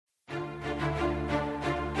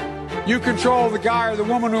You control the guy or the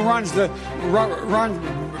woman who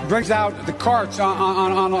brings out the carts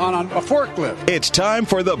on a forklift. It's time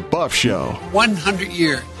for the Buff Show. 100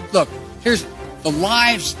 years. Look, here's the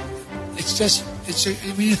lives.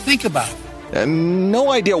 When you think about it. And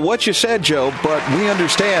no idea what you said, Joe, but we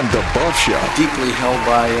understand the Buff Show. Deeply held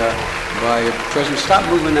by President. Stop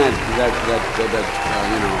moving that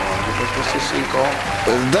what's this thing called?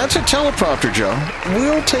 That's a teleprompter, Joe.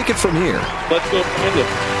 We'll take it from here. Let's go, Brandon.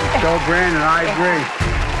 Go, Brandon. I agree.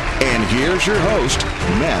 And here's your host,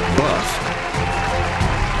 Matt Buff.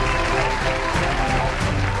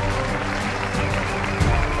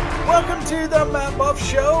 Welcome to the Matt Buff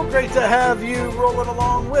Show. Great to have you rolling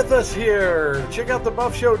along with us here. Check out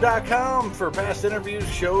thebuffshow.com for past interviews,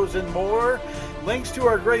 shows, and more. Links to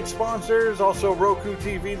our great sponsors, also Roku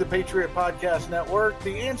TV, the Patriot Podcast Network,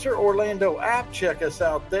 the Answer Orlando app. Check us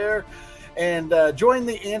out there. And join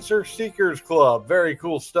the Answer Seekers Club. Very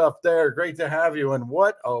cool stuff there. Great to have you. And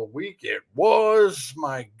what a week it was.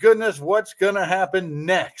 My goodness, what's going to happen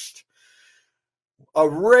next? A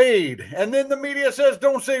raid. And then the media says,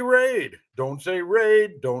 don't say raid. Don't say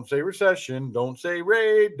raid. Don't say recession. Don't say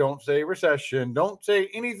raid. Don't say recession. Don't say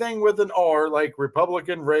anything with an R like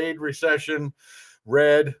Republican, raid, recession,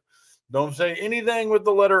 red. Don't say anything with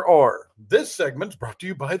the letter R. This segment's brought to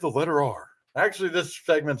you by the letter R. Actually, this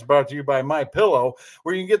segment's brought to you by My Pillow,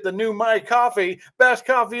 where you can get the new My Coffee, best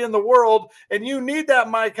coffee in the world. And you need that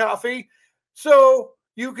My Coffee so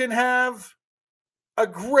you can have a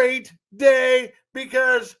great day,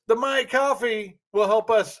 because the My Coffee will help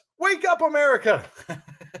us wake up America.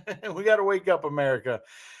 We got to wake up America.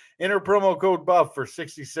 Enter promo code BUFF for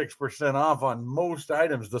 66% off on most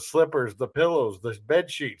items, the slippers, the pillows, the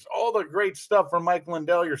bed sheets, all the great stuff from Mike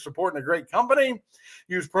Lindell. You're supporting a great company.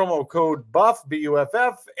 Use promo code BUFF,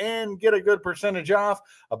 B-U-F-F, and get a good percentage off,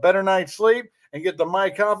 a better night's sleep, and get the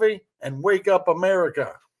My Coffee and wake up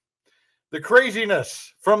America. The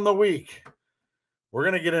craziness from the week. We're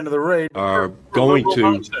going to get into the raid. Are going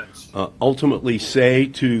to ultimately say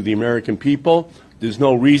to the American people, there's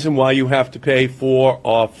no reason why you have to pay $4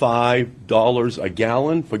 or $5 a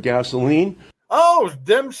gallon for gasoline. Oh,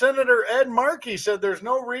 Senator Ed Markey said there's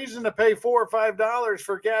no reason to pay $4 or $5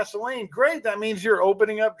 for gasoline. Great. That means you're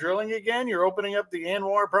opening up drilling again. You're opening up the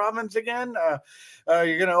Anwar province again.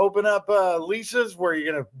 You're going to open up leases where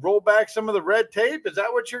you're going to roll back some of the red tape. Is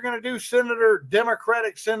that what you're going to do,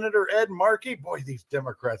 Democratic Senator Ed Markey? Boy, these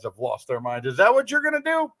Democrats have lost their minds. Is that what you're going to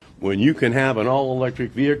do? When you can have an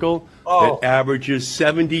all-electric vehicle that averages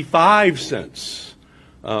 75 cents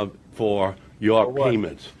for your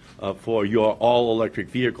payment. For your all-electric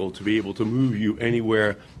vehicle to be able to move you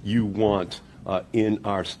anywhere you want in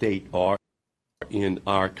our state or in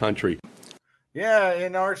our country. Yeah,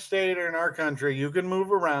 in our state or in our country, you can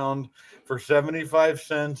move around for 75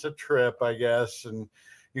 cents a trip, I guess, and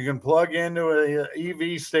you can plug into an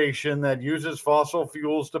EV station that uses fossil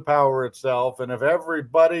fuels to power itself. And if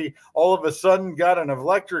everybody all of a sudden got an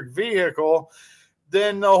electric vehicle,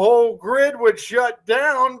 then the whole grid would shut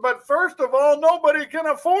down. But first of all, nobody can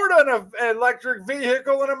afford an electric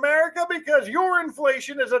vehicle in America because your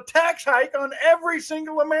inflation is a tax hike on every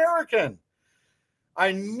single American.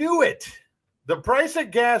 I knew it. The price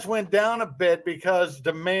of gas went down a bit because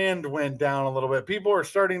demand went down a little bit. People are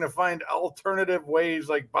starting to find alternative ways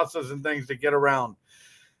like buses and things to get around.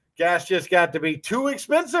 Gas just got to be too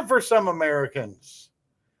expensive for some Americans.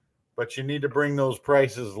 But you need to bring those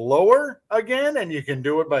prices lower again, and you can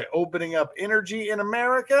do it by opening up energy in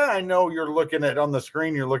America. I know you're looking at, on the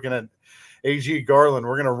screen, you're looking at A.G. Garland.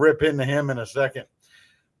 We're going to rip into him in a second.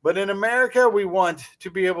 But in America, we want to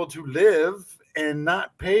be able to live and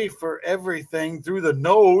not pay for everything through the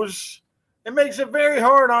nose. It makes it very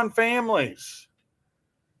hard on families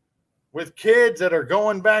with kids that are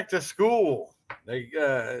going back to school.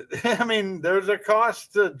 There's a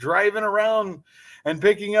cost to driving around and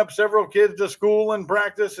picking up several kids to school and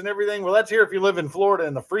practice and everything. Well, that's here if you live in Florida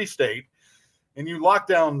in the free state and you lock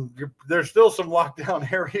down. There's still some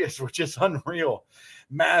lockdown areas, which is unreal.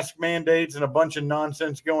 Mask mandates and a bunch of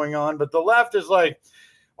nonsense going on. But the left is like,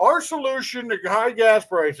 our solution to high gas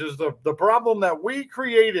prices, the problem that we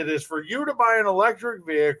created is for you to buy an electric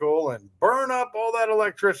vehicle and burn up all that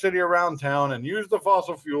electricity around town and use the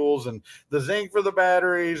fossil fuels and the zinc for the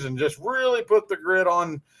batteries and just really put the grid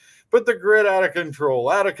out of control,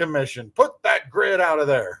 out of commission. Put that grid out of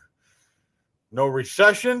there. No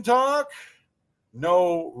recession talk,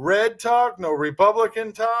 no red talk, no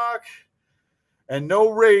Republican talk, and no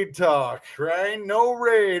raid talk, right? No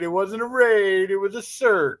raid. It wasn't a raid. It was a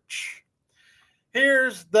search.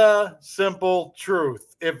 Here's the simple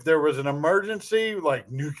truth. if there was an emergency,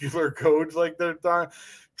 like nuclear codes, like they're talking,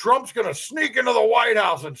 Trump's going to sneak into the White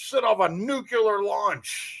House and set off a nuclear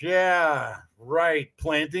launch. Yeah, right.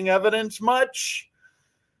 Planting evidence much?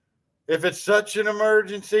 If it's such an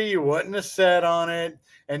emergency, you wouldn't have sat on it.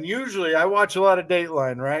 And usually I watch a lot of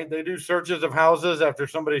Dateline, right? They do searches of houses after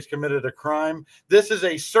somebody's committed a crime. This is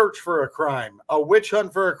a search for a crime, a witch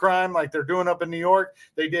hunt for a crime like they're doing up in New York.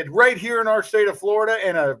 They did right here in our state of Florida,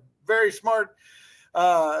 and a very smart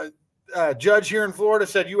judge here in Florida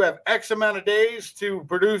said you have X amount of days to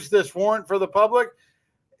produce this warrant for the public.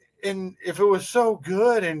 And if it was so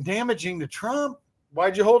good and damaging to Trump,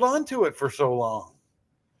 why'd you hold on to it for so long?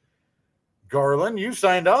 Garland, you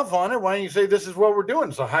signed off on it. Why don't you say this is what we're doing?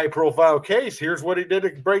 It's a high-profile case. Here's what he did to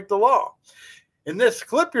break the law. In this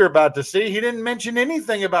clip you're about to see, he didn't mention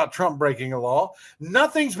anything about Trump breaking a law.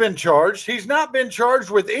 Nothing's been charged. He's not been charged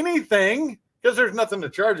with anything because there's nothing to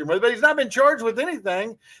charge him with, but he's not been charged with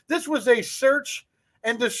anything. This was a search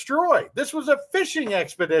and destroy. This was a fishing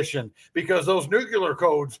expedition because those nuclear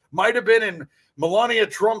codes might have been in Melania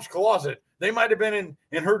Trump's closet. They might have been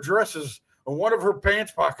in her dresses, or one of her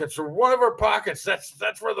pants pockets, or one of her pockets.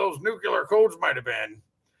 That's where those nuclear codes might have been.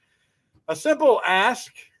 A simple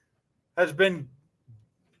ask has been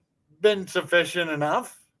sufficient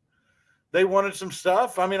enough. They wanted some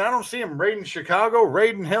stuff. I mean, I don't see them raiding Chicago,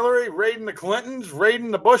 raiding Hillary, raiding the Clintons, raiding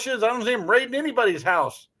the Bushes. I don't see them raiding anybody's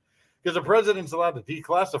house because the president's allowed to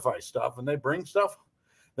declassify stuff, and they bring stuff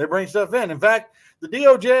in. In fact, the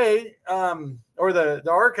DOJ or the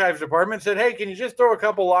archives department said, hey, can you just throw a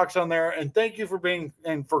couple locks on there, and thank you for being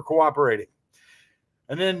and for cooperating.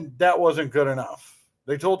 And then that wasn't good enough.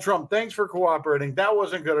 They told Trump, thanks for cooperating. That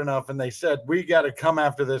wasn't good enough. And they said, we got to come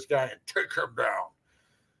after this guy and take him down.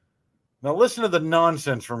 Now listen to the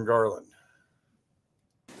nonsense from Garland.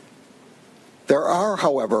 There are,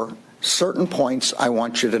 however, certain points I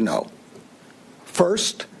want you to know.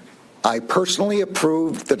 First, I personally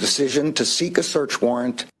approved the decision to seek a search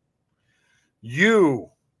warrant. You,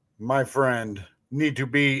 my friend, need to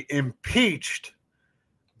be impeached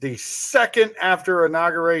the second after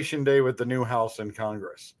Inauguration Day with the new House and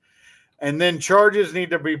Congress. And then charges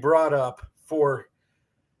need to be brought up for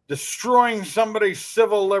destroying somebody's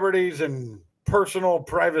civil liberties and personal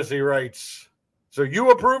privacy rights. So you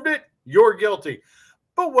approved it, you're guilty.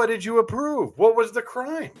 But what did you approve? What was the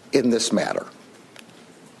crime? In this matter.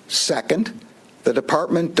 Second, the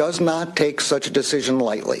department does not take such a decision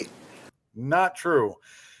lightly. Not true.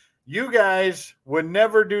 You guys would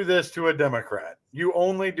never do this to a Democrat. You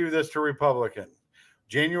only do this to Republican.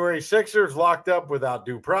 January 6ers locked up without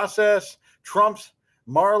due process. Trump's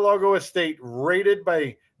Mar-a-Lago estate raided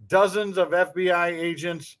by dozens of FBI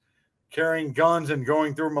agents carrying guns and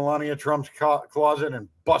going through Melania Trump's closet and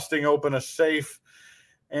busting open a safe.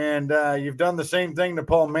 And you've done the same thing to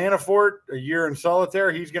Paul Manafort, a year in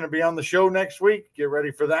solitaire. He's going to be on the show next week. Get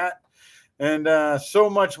ready for that. And so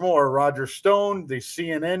much more. Roger Stone, the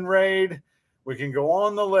CNN raid. We can go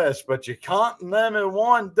on the list, but you can't limit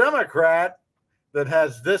one Democrat that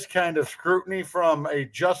has this kind of scrutiny from a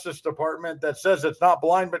Justice Department that says it's not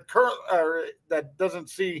blind, but that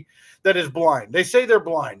doesn't see, that is blind. They say they're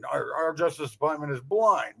blind. Our Justice Department is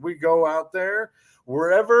blind. We go out there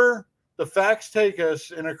wherever the facts take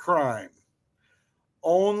us in a crime,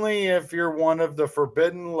 only if you're one of the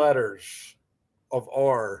forbidden letters of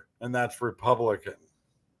R, and that's Republican.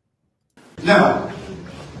 Now,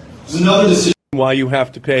 there's another decision. Why you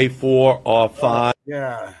have to pay 4 or 5.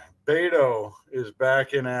 Yeah, Beto is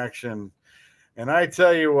back in action. And I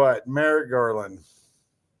tell you what, Merrick Garland,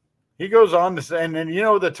 he goes on to say, and you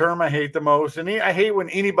know the term I hate the most, and I hate when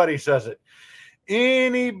anybody says it.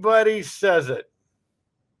 Anybody says it.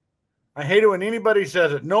 I hate it when anybody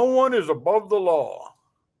says it. No one is above the law.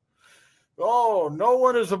 Oh, no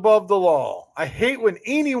one is above the law. I hate when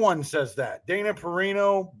anyone says that. Dana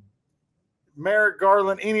Perino, Merrick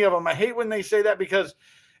Garland, any of them. I hate when they say that because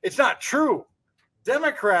it's not true.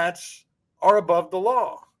 Democrats are above the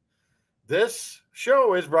law. This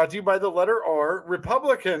show is brought to you by the letter R.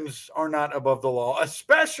 Republicans are not above the law,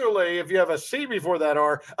 especially if you have a C before that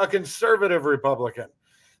R, a conservative Republican.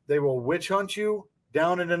 They will witch hunt you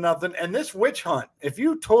down into nothing. And this witch hunt, if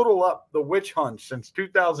you total up the witch hunt since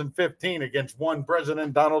 2015 against one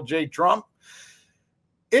President Donald J. Trump,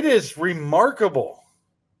 it is remarkable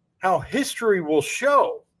how history will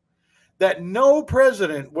show that no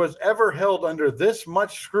president was ever held under this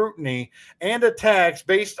much scrutiny and attacks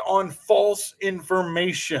based on false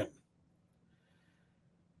information.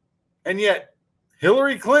 And yet,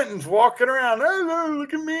 Hillary Clinton's walking around, oh,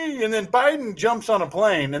 look at me. And then Biden jumps on a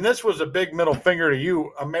plane. And this was a big middle finger to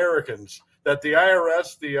you Americans that the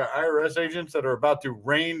IRS agents that are about to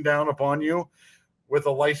rain down upon you with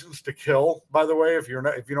a license to kill, by the way, if you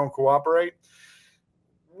don't cooperate,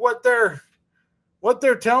 what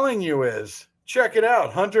they're telling you is, check it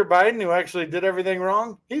out. Hunter Biden, who actually did everything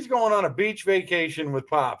wrong, he's going on a beach vacation with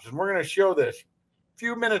Pops. And we're going to show this a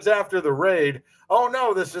few minutes after the raid. Oh,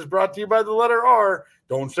 no, this is brought to you by the letter R.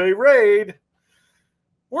 Don't say raid.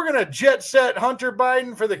 We're going to jet set Hunter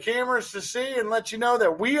Biden for the cameras to see and let you know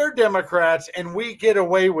that we are Democrats and we get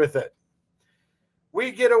away with it.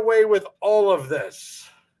 We get away with all of this.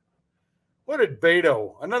 What did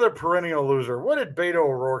Beto, another perennial loser, what did Beto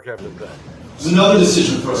O'Rourke have to say? There's another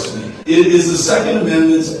decision for us to make. Is the Second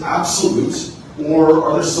Amendment absolute, or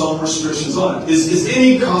are there some restrictions on it? Is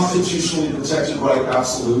any constitutionally protected right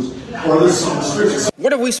absolute, or are there some restrictions?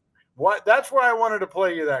 That's why I wanted to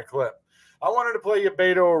play you that clip. I wanted to play you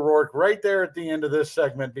Beto O'Rourke right there at the end of this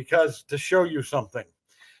segment because to show you something.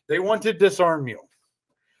 They want to disarm you.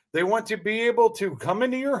 They want to be able to come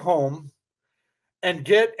into your home and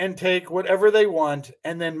get and take whatever they want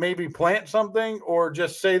and then maybe plant something or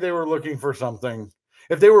just say they were looking for something.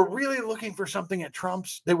 If they were really looking for something at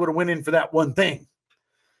Trump's, they would have went in for that one thing.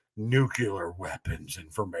 Nuclear weapons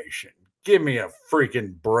information. Give me a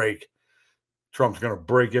freaking break. Trump's going to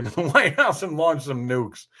break into the White House and launch some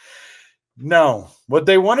nukes. No, what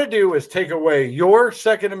they want to do is take away your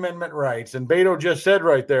Second Amendment rights. And Beto just said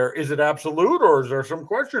right there, is it absolute or is there some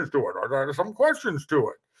questions to it? Are there some questions to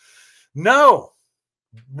it? No.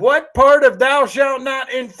 What part of thou shalt not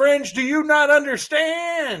infringe do you not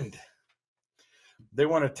understand? They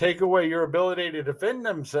want to take away your ability to defend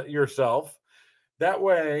yourself. That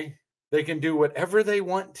way they can do whatever they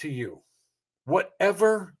want to you.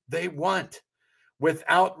 Whatever they want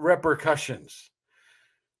without repercussions.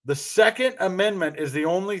 The Second Amendment is the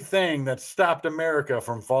only thing that stopped America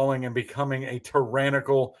from falling and becoming a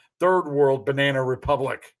tyrannical third world banana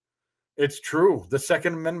republic. It's true. The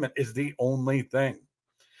Second Amendment is the only thing.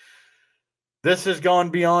 This has gone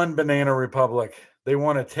beyond banana republic. They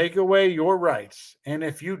want to take away your rights. And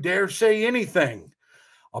if you dare say anything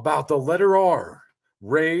about the letter R,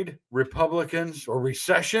 raid, Republicans, or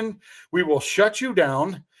recession, we will shut you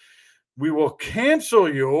down. We will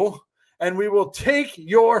cancel you. And we will take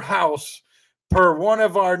your house per one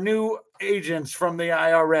of our new agents from the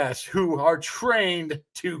IRS who are trained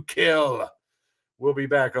to kill. We'll be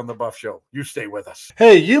back on The Buff Show. You stay with us.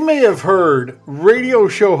 Hey, you may have heard radio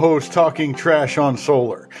show hosts talking trash on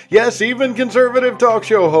solar. Yes, even conservative talk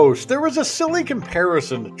show hosts. There was a silly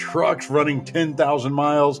comparison to trucks running 10,000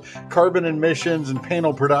 miles, carbon emissions, and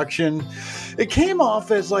panel production. It came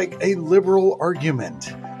off as like a liberal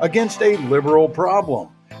argument against a liberal problem.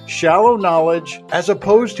 Shallow knowledge as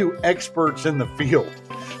opposed to experts in the field.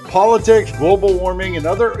 Politics, global warming, and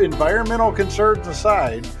other environmental concerns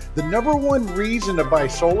aside, the number one reason to buy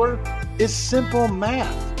solar is simple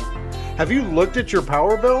math. Have you looked at your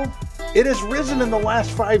power bill? It has risen in the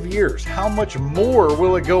last 5 years. How much more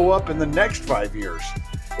will it go up in the next 5 years?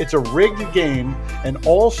 It's a rigged game, and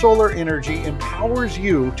All Solar Energy empowers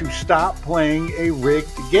you to stop playing a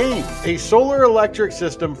rigged game. A solar electric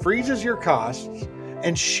system freezes your costs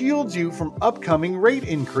and shields you from upcoming rate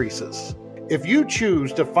increases. If you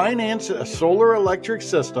choose to finance a solar electric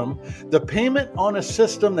system, the payment on a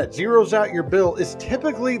system that zeroes out your bill is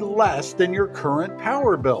typically less than your current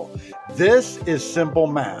power bill. This is simple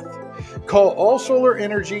math. Call All Solar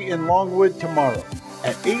Energy in Longwood tomorrow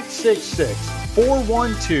at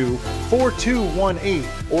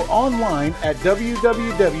 866-412-4218 or online at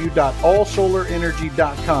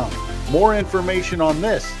www.allsolarenergy.com. More information on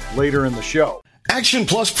this later in the show. Action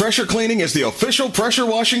Plus Pressure Cleaning is the official pressure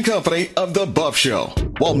washing company of The Buff Show.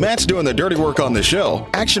 While Matt's doing the dirty work on the show,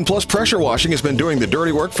 Action Plus Pressure Washing has been doing the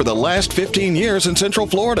dirty work for the last 15 years in Central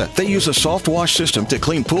Florida. They use a soft wash system to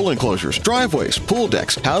clean pool enclosures, driveways, pool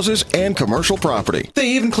decks, houses, and commercial property. They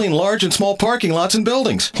even clean large and small parking lots and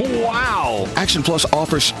buildings. Wow! Action Plus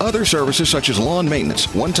offers other services such as lawn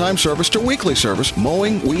maintenance, one-time service to weekly service,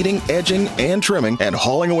 mowing, weeding, edging, and trimming, and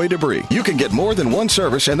hauling away debris. You can get more than one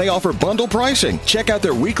service, and they offer bundle pricing. Check out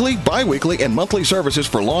their weekly, bi-weekly, and monthly services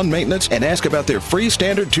for lawn maintenance and ask about their free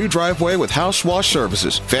standard 2 driveway with house wash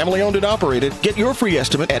services. Family owned and operated. Get your free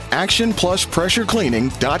estimate at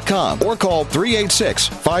actionpluspressurecleaning.com or call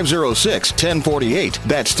 386-506-1048.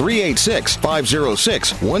 That's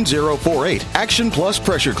 386-506-1048. Action Plus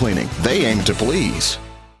Pressure Cleaning. They aim to please.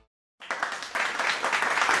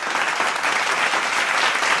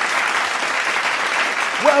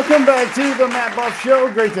 Welcome back to the Matt Buff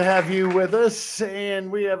Show. Great to have you with us.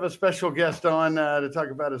 And we have a special guest on to talk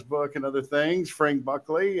about his book and other things. Frank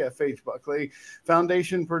Buckley, F.H. Buckley,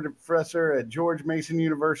 Foundation Professor at George Mason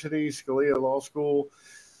University, Scalia Law School.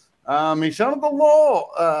 He sounded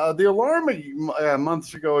the alarm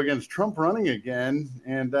months ago against Trump running again.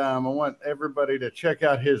 And I want everybody to check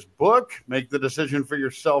out his book, Make the Decision for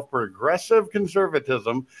Yourself, Progressive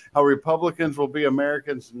Conservatism, How Republicans Will Be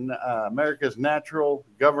America's Natural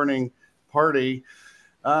Governing Party.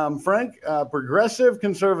 Frank, progressive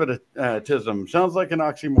conservatism sounds like an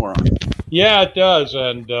oxymoron. Yeah, it does.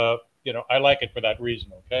 And, I like it for that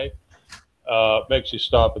reason, okay? Makes you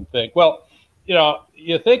stop and think. Well,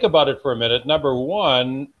 you think about it for a minute. Number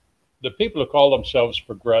one, the people who call themselves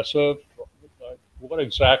progressive, what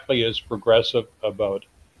exactly is progressive about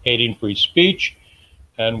hating free speech?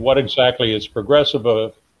 And what exactly is progressive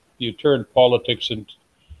if you turn politics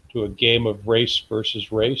into a game of race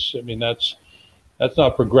versus race? I mean, that's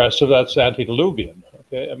not progressive. That's antediluvian.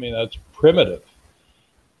 Okay, I mean, that's primitive.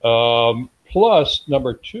 Plus,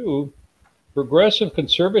 number two, progressive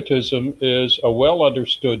conservatism is a well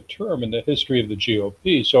understood term in the history of the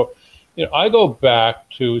GOP. So, I go back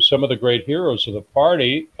to some of the great heroes of the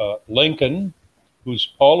party, Lincoln, whose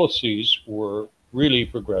policies were really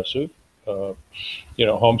progressive,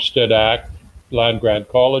 Homestead Act, land grant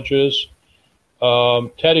colleges,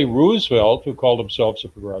 Teddy Roosevelt, who called himself a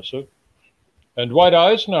progressive, and Dwight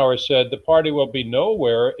Eisenhower said the party will be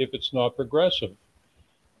nowhere if it's not progressive.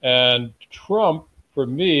 And Trump, for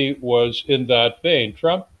me, was in that vein.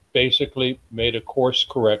 Trump basically made a course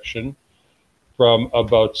correction from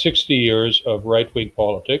about 60 years of right-wing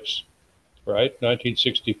politics, right,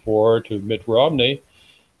 1964 to Mitt Romney,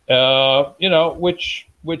 which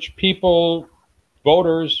people,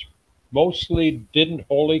 voters, mostly didn't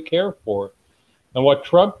wholly care for. And what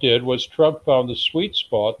Trump did was Trump found the sweet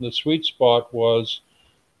spot, and the sweet spot was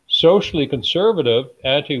socially conservative,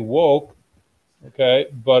 anti-woke, okay,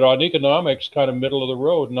 but on economics, kind of middle of the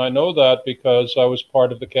road. And I know that because I was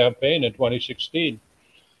part of the campaign in 2016,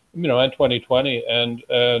 and 2020. And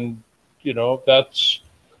that's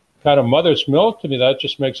kind of mother's milk to me. That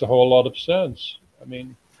just makes a whole lot of sense. I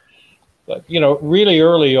mean, really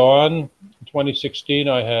early on, in 2016,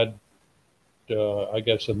 I had,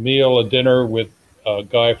 a dinner with a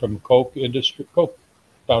guy from Koch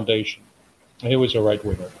Foundation. He was a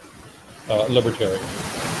right-winger, libertarian,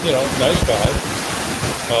 nice guy.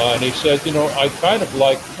 And he said, I kind of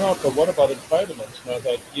like Trump, but what about entitlements? And I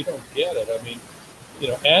thought, you don't get it. I mean,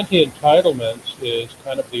 anti-entitlements is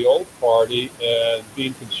kind of the old party, and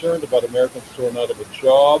being concerned about Americans thrown out of a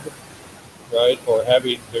job, right, or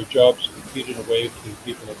having their jobs competed away to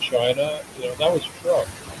people in China, that was Trump.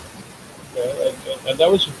 Okay? And that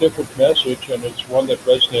was a different message, and it's one that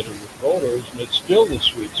resonated with voters, and it's still the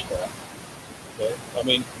sweet spot. Okay? I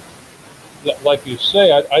mean, like you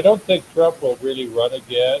say, I don't think Trump will really run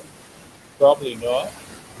again. Probably not.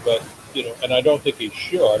 But, and I don't think he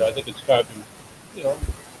should. I think it's time to,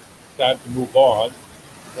 time to move on.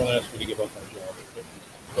 Don't ask me to give up my job.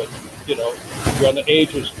 But when the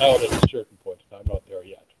age is out at a certain point, I'm not there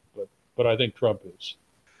yet. But I think Trump is.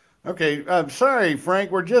 Okay. I'm sorry, Frank.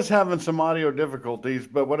 We're just having some audio difficulties.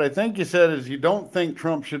 But what I think you said is you don't think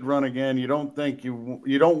Trump should run again. You don't think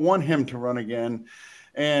you don't want him to run again.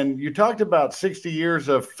 And you talked about 60 years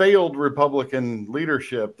of failed Republican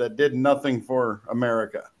leadership that did nothing for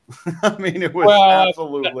America. I mean, it was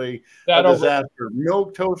absolutely a disaster.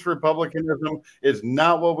 Milquetoast Republicanism is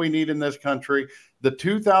not what we need in this country. The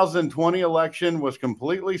 2020 election was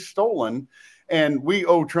completely stolen, and we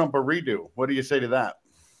owe Trump a redo. What do you say to that?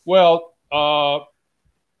 Well,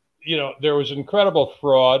 there was incredible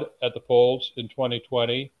fraud at the polls in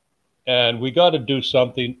 2020. And we got to do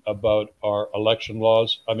something about our election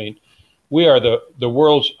laws. I mean, we are the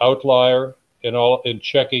world's outlier in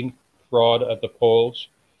checking fraud at the polls.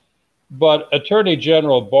 But Attorney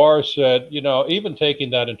General Barr said, even taking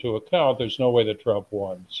that into account, there's no way that Trump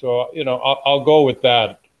won. So, I'll go with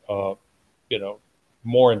that,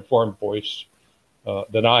 more informed voice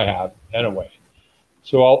than I have anyway.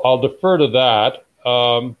 So I'll defer to that.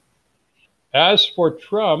 As for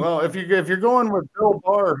Trump, well, if you're going with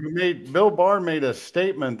Bill Barr made a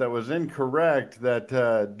statement that was incorrect, that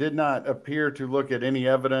did not appear to look at any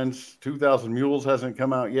evidence. 2,000 Mules hasn't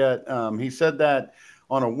come out yet. He said that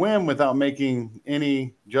on a whim without making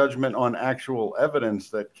any judgment on actual evidence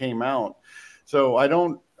that came out. So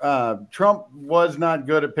Trump was not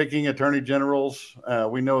good at picking attorney generals.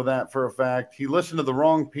 We know that for a fact. He listened to the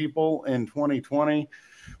wrong people in 2020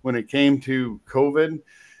 when it came to COVID.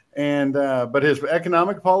 And but his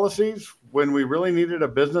economic policies, when we really needed a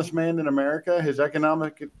businessman in America, his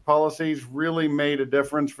economic policies really made a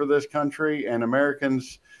difference for this country, and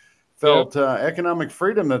Americans felt economic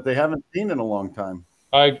freedom that they haven't seen in a long time.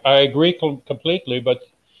 I agree completely, but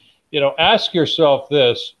ask yourself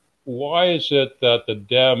this: why is it that the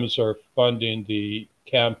Dems are funding the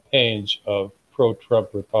campaigns of pro-Trump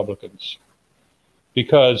Republicans?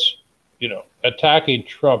 Because attacking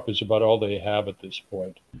Trump is about all they have at this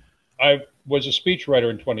point. I was a speechwriter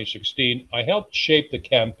in 2016. I helped shape the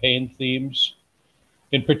campaign themes.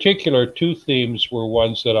 In particular, two themes were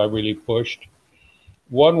ones that I really pushed.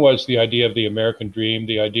 One was the idea of the American dream,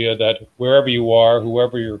 the idea that wherever you are,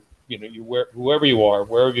 whoever you are,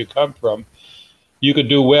 wherever you come from, you could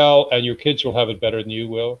do well and your kids will have it better than you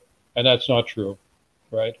will. And that's not true,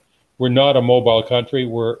 right? We're not a mobile country.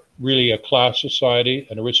 We're really a class society,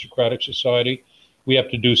 an aristocratic society. We have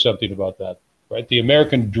to do something about that, right? The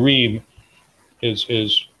American dream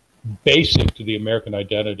is basic to the American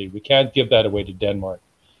identity. We can't give that away to Denmark,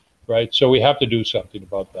 right? So we have to do something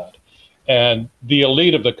about that. And the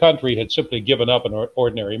elite of the country had simply given up on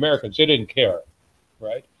ordinary Americans. They didn't care,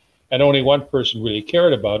 right? And only one person really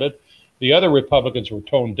cared about it. The other Republicans were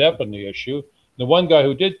tone deaf on the issue. The one guy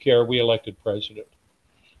who did care, we elected president.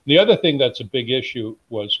 The other thing that's a big issue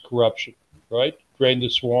was corruption, right? Drain the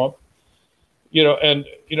swamp.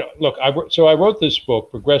 Look, I wrote this book,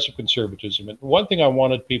 Progressive Conservatism, and one thing I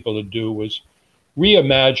wanted people to do was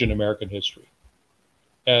reimagine American history.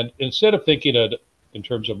 And instead of thinking it in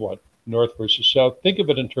terms of what, North versus South, think of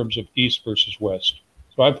it in terms of East versus West.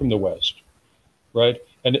 So I'm from the West, right?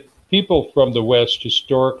 And people from the West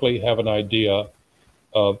historically have an idea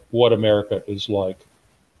of what America is like,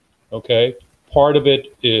 okay? Part of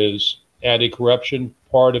it is anti-corruption.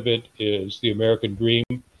 Part of it is the American dream.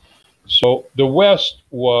 So the West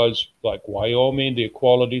was like Wyoming, the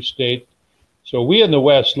equality state. So we in the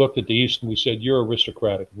West looked at the East and we said, you're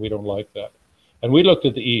aristocratic, and we don't like that. And we looked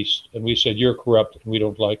at the East and we said, you're corrupt, and we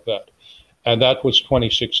don't like that. And that was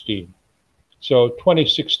 2016. So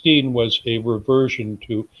 2016 was a reversion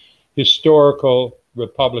to historical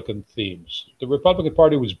Republican themes. The Republican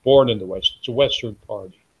Party was born in the West. It's a Western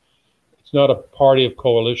party. It's not a party of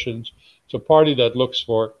coalitions. It's a party that looks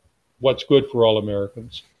for what's good for all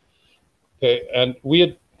Americans. Okay, and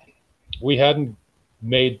we hadn't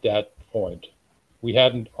made that point. We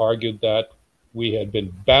hadn't argued that. We had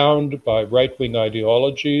been bound by right-wing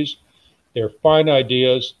ideologies. They're fine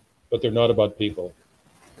ideas, but they're not about people,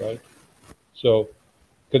 right? So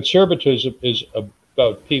conservatism is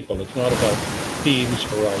about people. It's not about themes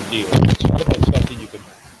or ideas. It's not about something you can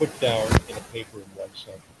put down in a paper in one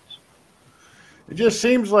sentence. It just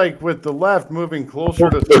seems like with the left moving closer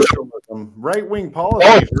to socialism, right-wing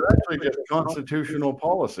policies are actually just constitutional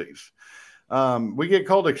policies. We get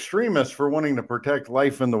called extremists for wanting to protect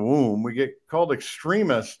life in the womb. We get called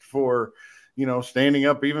extremists for, standing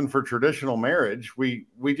up even for traditional marriage. We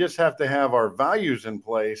just have to have our values in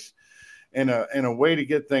place in a way to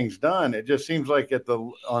get things done. It just seems like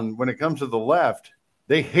when it comes to the left,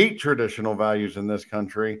 they hate traditional values in this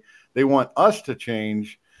country. They want us to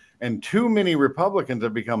change. And too many Republicans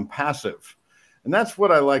have become passive. And that's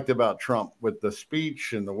what I liked about Trump with the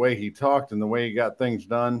speech and the way he talked and the way he got things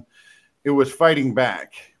done. It was fighting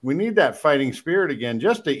back. We need that fighting spirit again,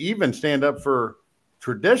 just to even stand up for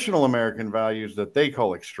traditional American values that they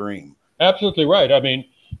call extreme. Absolutely right. I mean,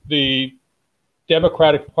 the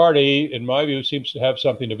Democratic Party, in my view, seems to have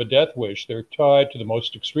something of a death wish. They're tied to the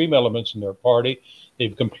most extreme elements in their party.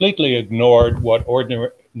 They've completely ignored what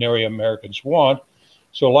ordinary Americans want.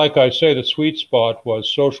 So like I say, the sweet spot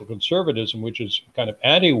was social conservatism, which is kind of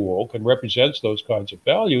anti-woke and represents those kinds of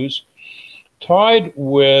values, tied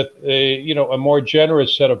with a more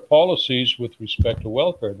generous set of policies with respect to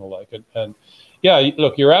welfare and the like. And yeah,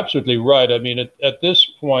 look, you're absolutely right. I mean, at this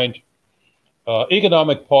point,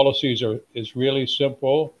 economic policies is really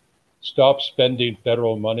simple. Stop spending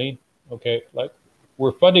federal money. Okay, like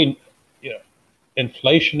we're funding,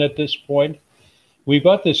 inflation at this point. We've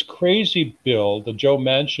got this crazy bill, the Joe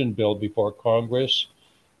Manchin bill, before Congress,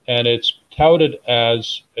 and it's touted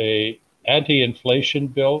as a anti-inflation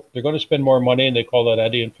bill. They're going to spend more money, and they call that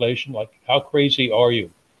anti-inflation. Like, how crazy are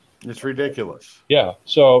you? It's ridiculous. Yeah.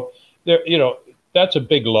 So there, that's a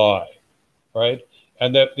big lie, right?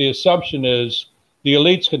 And that the assumption is the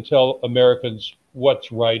elites can tell Americans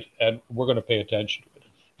what's right, and we're going to pay attention to it.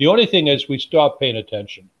 The only thing is we stop paying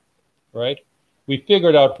attention, right? We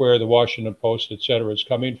figured out where the Washington Post, et cetera, is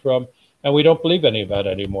coming from, and we don't believe any of that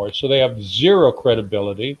anymore. So they have zero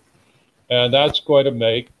credibility, and that's going to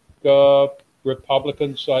make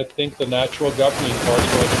Republicans, I think the natural governing party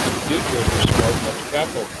going into the future is smart enough to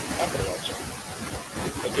capitalize.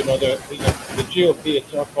 But the GOP,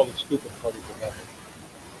 it's not called a stupid party for nothing.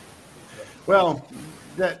 Well,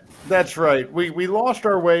 that's right. We lost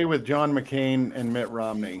our way with John McCain and Mitt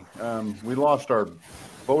Romney. We lost our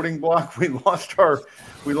voting bloc. We lost our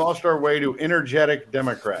way to energetic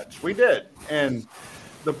Democrats. We did. And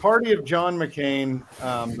the party of John McCain,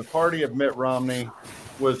 the party of Mitt Romney,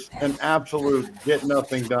 was an absolute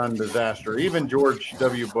get-nothing-done disaster. Even George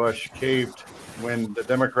W. Bush caved when the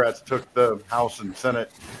Democrats took the House and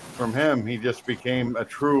Senate from him. He just became a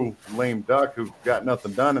true lame duck who got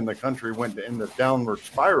nothing done, and the country went in the downward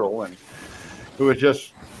spiral, and it was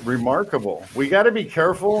just remarkable. We got to be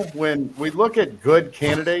careful when we look at good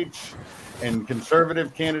candidates and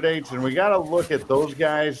conservative candidates, and we got to look at those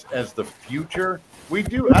guys as the future. We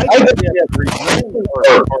do. I think we have to remain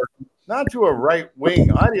not to a right-wing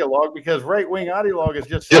ideologue, because right-wing ideologue is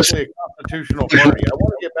just simply a constitutional party. I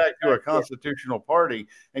want to get back to a constitutional party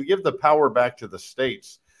and give the power back to the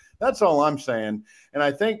states. That's all I'm saying. And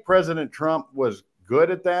I think President Trump was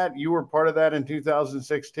good at that. You were part of that in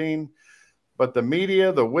 2016. But the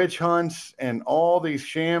media, the witch hunts, and all these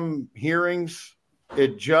sham hearings, they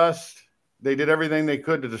did everything they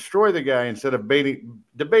could to destroy the guy instead of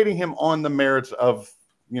debating him on the merits of,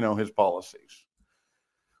 his policies.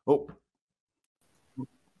 Oh,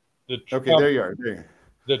 okay, there you are.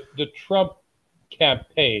 The Trump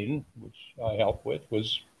campaign, which I helped with,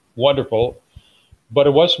 was wonderful, but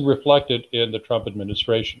it wasn't reflected in the Trump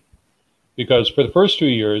administration. Because for the first 2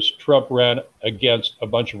 years, Trump ran against a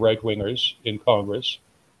bunch of right-wingers in Congress,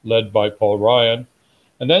 led by Paul Ryan.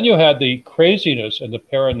 And then you had the craziness and the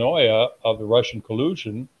paranoia of the Russian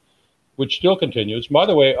collusion, which still continues. By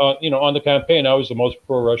the way, on the campaign, I was the most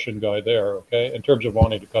pro-Russian guy there, okay, in terms of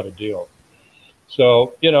wanting to cut a deal.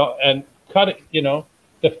 So, and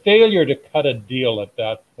the failure to cut a deal at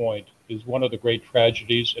that point is one of the great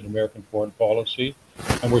tragedies in American foreign policy.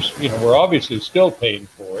 And we're obviously still paying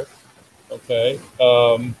for it, okay?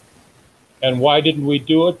 And why didn't we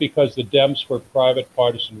do it? Because the Dems, for private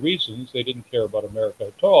partisan reasons, they didn't care about America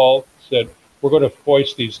at all, said, we're going to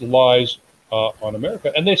foist these lies on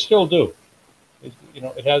America, and they still do.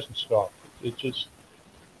 It hasn't stopped. It's just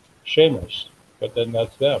shameless. But then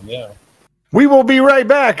that's them, yeah. We will be right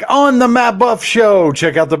back on the Matt Buff Show.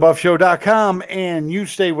 Check out thebuffshow.com, and you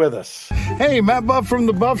stay with us. Hey, Matt Buff from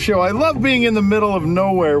The Buff Show. I love being in the middle of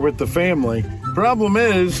nowhere with the family. Problem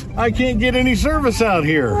is, I can't get any service out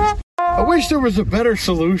here. I wish there was a better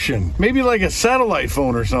solution. Maybe like a satellite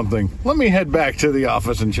phone or something. Let me head back to the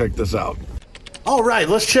office and check this out. All right,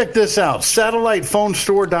 let's check this out.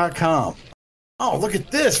 SatellitePhoneStore.com. Oh, look at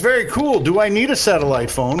this. Very cool. Do I need a satellite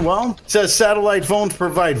phone? Well, it says satellite phones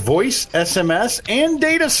provide voice, SMS, and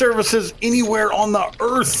data services anywhere on the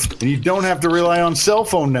earth. And you don't have to rely on cell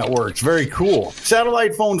phone networks. Very cool.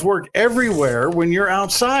 Satellite phones work everywhere when you're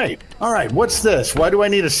outside. All right, what's this? Why do I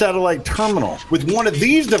need a satellite terminal? With one of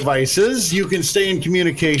these devices, you can stay in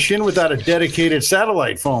communication without a dedicated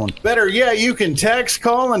satellite phone. Better yet, you can text,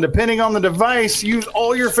 call, and depending on the device, use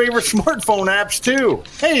all your favorite smartphone apps too.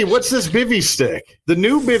 Hey, what's this Bivy Stick? The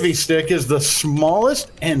new Bivy Stick is the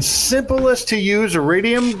smallest and simplest to use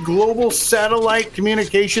Iridium global satellite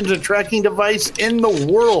communications and tracking device in the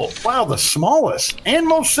world. Wow, the smallest and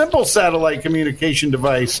most simple satellite communication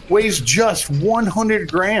device weighs just 100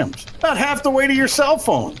 grams. About half the weight of your cell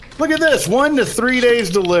phone. Look at this, 1 to 3 days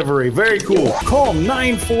delivery. Very cool. Call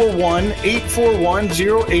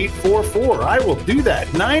 941-841-0844. I will do that.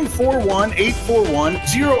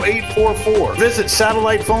 941-841-0844. Visit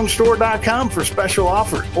SatellitePhoneStore.com for special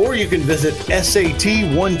offers. Or you can visit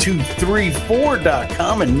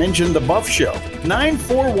SAT1234.com and mention The Buff Show.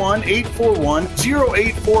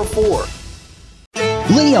 941-841-0844.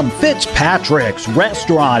 Liam Fitzpatrick's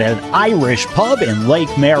Restaurant and Irish Pub in Lake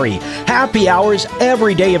Mary. Happy hours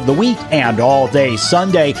every day of the week and all day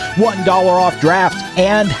Sunday. $1 off drafts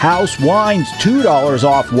and house wines. $2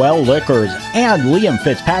 off well liquors. And Liam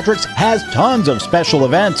Fitzpatrick's has tons of special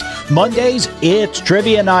events. Mondays, it's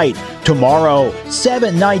trivia night. Tomorrow,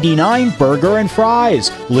 $7.99 burger and fries.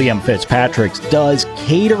 Liam Fitzpatrick's does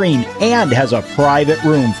catering and has a private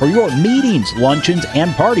room for your meetings, luncheons,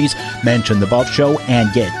 and parties. Mention The Buff Show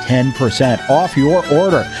and get 10% off your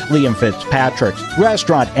order. Liam Fitzpatrick's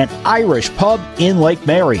Restaurant and Irish Pub in Lake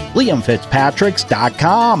Mary.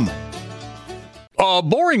 LiamFitzpatricks.com. A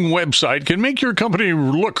boring website can make your company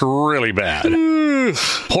look really bad.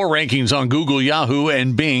 Poor rankings on Google, Yahoo,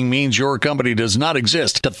 and Bing means your company does not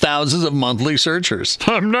exist to thousands of monthly searchers.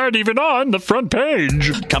 I'm not even on the front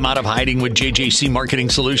page. Come out of hiding with JJC Marketing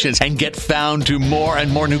Solutions and get found to more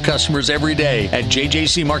and more new customers every day. At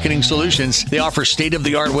JJC Marketing Solutions, they offer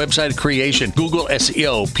state-of-the-art website creation, Google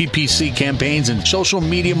SEO, PPC campaigns, and social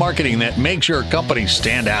media marketing that makes your company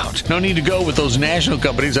stand out. No need to go with those national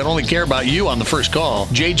companies that only care about you on the first call.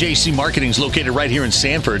 JJC Marketing is located right here in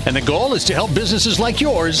Sanford, and the goal is to help businesses like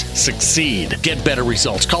yours succeed. Get better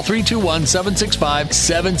results. Call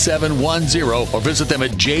 321-765-7710 or visit them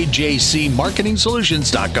at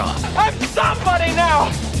jjcmarketingsolutions.com. I'm somebody now!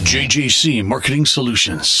 JJC Marketing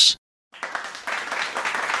Solutions.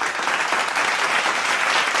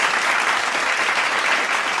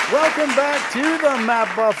 Welcome back to the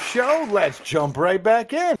Matt Buff Show. Let's jump right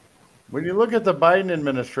back in. When you look at the Biden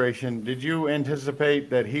administration, did you anticipate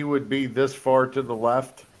that he would be this far to the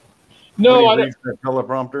left? No, I didn't. The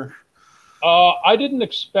teleprompter. I didn't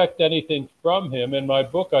expect anything from him. In my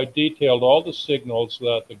book, I detailed all the signals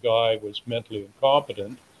that the guy was mentally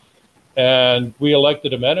incompetent, and we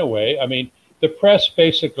elected him anyway. I mean, the press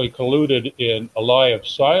basically colluded in a lie of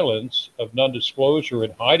silence, of non-disclosure,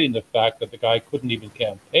 and hiding the fact that the guy couldn't even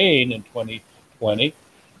campaign in 2020.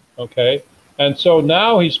 Okay. And so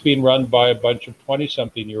now he's being run by a bunch of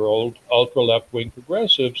 20-something-year-old ultra-left-wing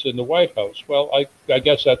progressives in the White House. Well, I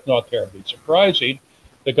guess that's not terribly surprising.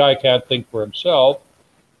 The guy can't think for himself,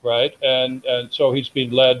 right? And so he's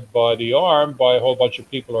being led by the arm by a whole bunch of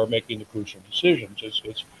people who are making the crucial decisions. It's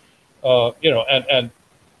have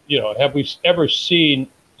we ever seen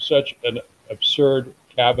such an absurd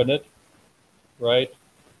cabinet, right?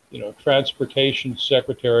 Transportation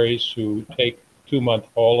secretaries who take 2-month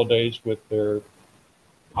holidays with their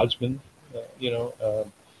husband.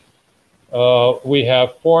 We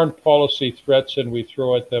have foreign policy threats, and we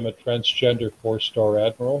throw at them a transgender 4-star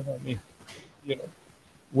admiral. I mean,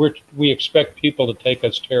 we expect people to take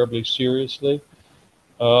us terribly seriously.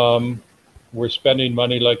 We're spending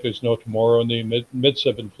money like there's no tomorrow in the midst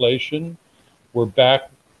of inflation. We're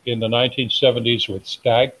back in the 1970s with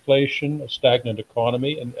stagflation, a stagnant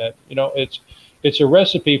economy, and it's a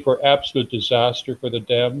recipe for absolute disaster for the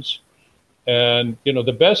Dems. And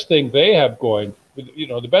the best thing they have going,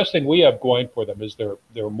 the best thing we have going for them is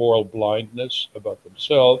their moral blindness about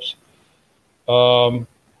themselves. The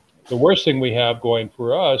worst thing we have going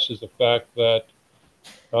for us is the fact that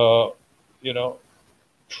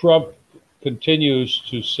Trump continues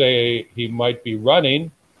to say he might be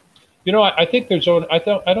running. I think I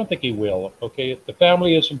don't think he will. Okay, the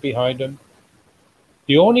family isn't behind him.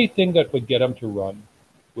 The only thing that would get him to run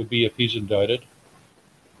would be if he's indicted.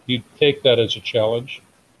 He'd take that as a challenge.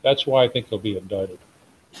 That's why I think he'll be indicted.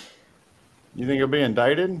 You think he'll be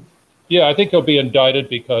indicted? Yeah, I think he'll be indicted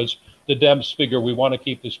because the Dems figure we want to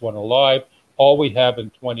keep this one alive. All we have in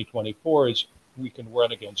 2024 is we can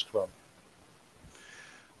run against Trump.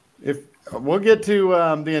 If we'll get to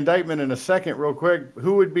the indictment in a second, real quick,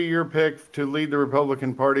 who would be your pick to lead the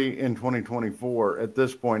Republican Party in 2024 at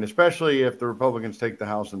this point, especially if the Republicans take the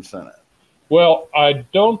House and Senate? Well, I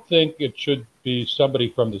don't think it should be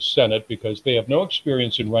somebody from the Senate because they have no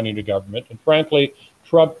experience in running a government. And frankly,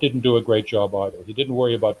 Trump didn't do a great job either. He didn't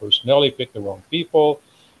worry about personnel. He picked the wrong people.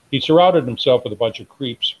 He surrounded himself with a bunch of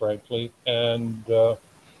creeps, frankly, and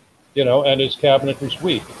his cabinet was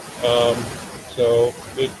weak. So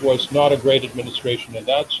it was not a great administration in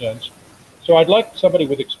that sense. So I'd like somebody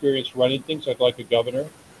with experience running things. I'd like a governor.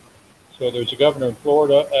 So there's a governor in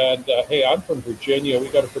Florida, and hey, I'm from Virginia. We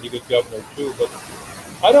got a pretty good governor too, but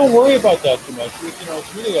I don't worry about that too much.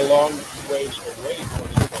 It's really a long ways away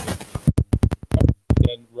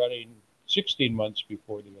than running 16 months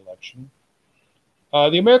before the election.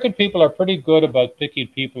 The American people are pretty good about picking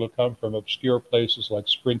people who come from obscure places like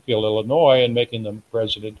Springfield, Illinois, and making them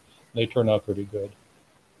president. They turn out pretty good.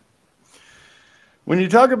 When you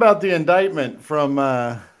talk about the indictment from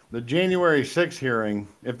the January 6th hearing,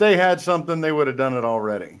 if they had something, they would have done it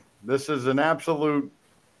already. This is an absolute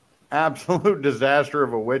disaster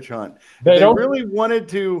of a witch hunt. If they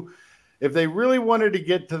really wanted to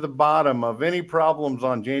get to the bottom of any problems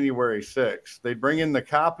on January 6th, they'd bring in the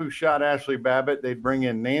cop who shot Ashley Babbitt. They'd bring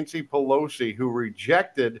in Nancy Pelosi, who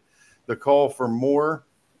rejected the call for more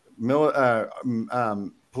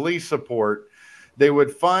police support. They would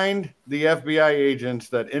find the FBI agents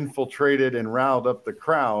that infiltrated and riled up the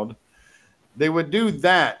crowd. They would do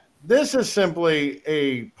that. This is simply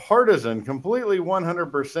a partisan, completely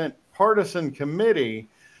 100% partisan committee,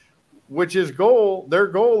 which is their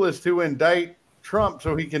goal is to indict Trump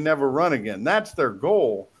so he can never run again. That's their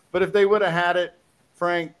goal. But if they would have had it,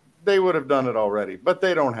 Frank, they would have done it already. But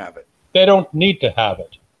they don't have it. they don't need to have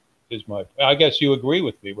it. I guess you agree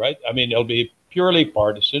with me, right? I mean, it'll be purely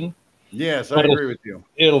partisan. Yes, I agree with you.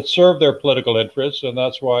 It'll serve their political interests, and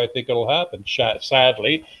that's why I think it'll happen.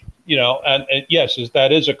 Sadly, and yes,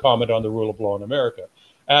 that is a comment on the rule of law in America.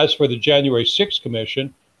 As for the January 6th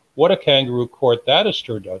Commission, what a kangaroo court that has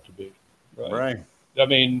turned out to be. Right. I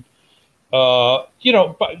mean, but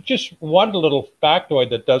just one little factoid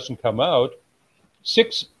that doesn't come out: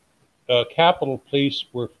 6 Capitol Police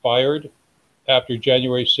were fired after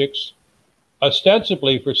January 6th,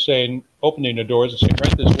 ostensibly for opening the doors and saying,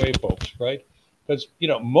 right this way, folks, right? Because,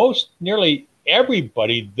 nearly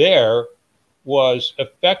everybody there was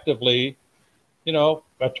effectively,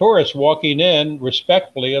 a tourist walking in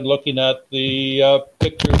respectfully and looking at the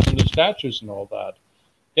pictures and the statues and all that.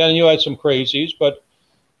 And you had some crazies, but,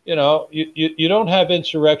 you don't have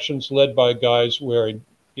insurrections led by guys wearing,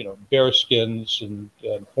 bear skins and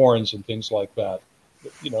horns and things like that.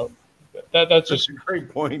 That's a great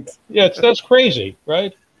point. Yeah, that's crazy,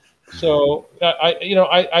 right? So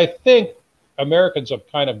I think Americans have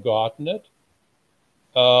kind of gotten it.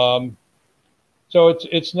 So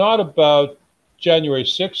it's not about January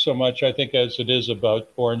 6th so much, I think, as it is about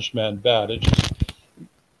Orange Man Bad.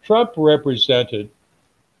 Trump represented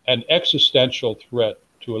an existential threat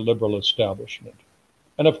to a liberal establishment,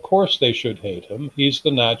 and of course they should hate him. He's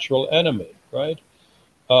the natural enemy, right?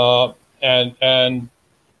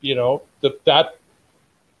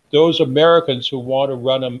 Those Americans who want to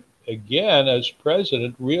run him again as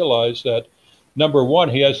president realize that, number one,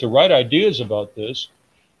 he has the right ideas about this,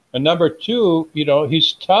 and number two,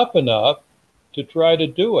 he's tough enough to try to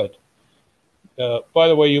do it. By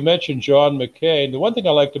the way, you mentioned John McCain. The one thing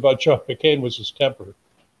I liked about John McCain was his temper.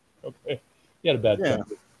 Okay, he had a bad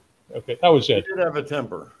temper. Okay, that was it. He did have a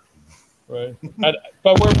temper, right?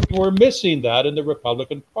 But we're missing that in the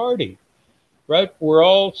Republican Party. Right, we're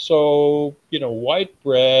all so white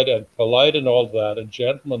bread and polite and all that, and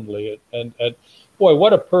gentlemanly, and boy,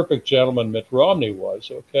 what a perfect gentleman Mitt Romney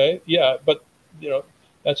was. Okay, yeah, but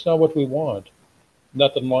that's not what we want.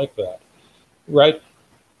 Nothing like that, right?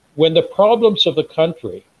 When the problems of the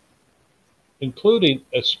country, including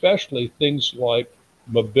especially things like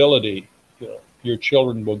mobility, your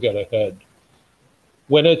children will get ahead.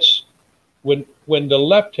 When the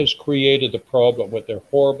left has created the problem with their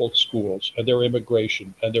horrible schools and their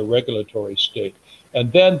immigration and their regulatory state,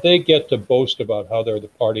 and then they get to boast about how they're the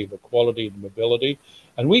party of equality and mobility,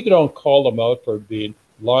 and we don't call them out for being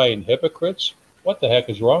lying hypocrites, what the heck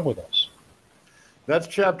is wrong with us? That's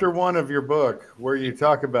chapter 1 of your book where you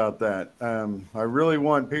talk about that. I really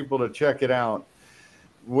want people to check it out,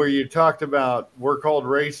 where you talked about we're called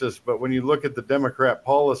racist, but when you look at the Democrat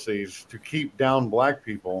policies to keep down black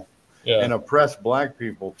people, and oppress black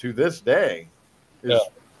people to this day is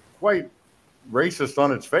quite racist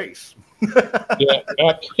on its face.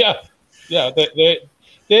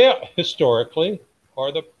 They historically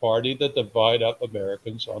are the party that divide up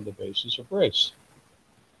Americans on the basis of race.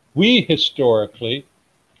 We historically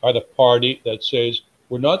are the party that says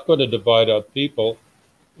we're not going to divide up people.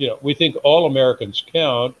 We think all Americans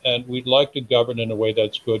count, and we'd like to govern in a way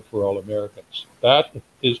that's good for all Americans. That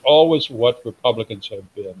is always what Republicans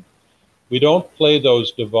have been. We don't play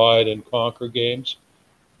those divide and conquer games,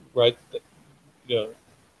 right?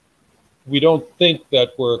 We don't think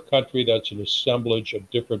that we're a country that's an assemblage of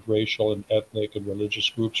different racial and ethnic and religious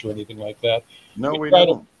groups or anything like that. No, we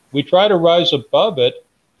don't. We try to rise above it,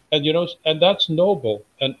 and and that's noble.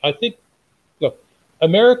 And I think, look,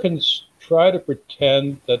 Americans try to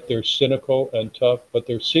pretend that they're cynical and tough, but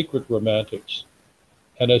they're secret romantics.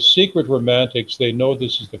 And as secret romantics, they know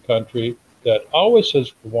this is the country that always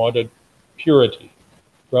has wanted purity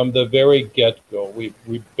from the very get-go. We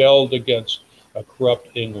rebelled against a corrupt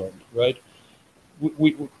England, right?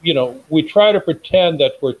 We try to pretend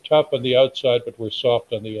that we're tough on the outside, but we're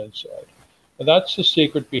soft on the inside. And that's the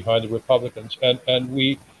secret behind the Republicans. And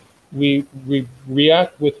we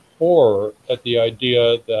react with horror at the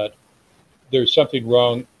idea that there's something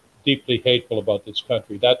wrong, deeply hateful about this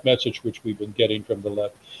country. That message which we've been getting from the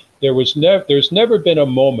left. There's never been a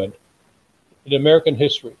moment in American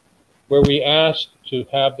history where we asked to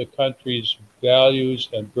have the country's values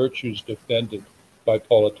and virtues defended by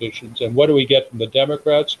politicians. And what do we get from the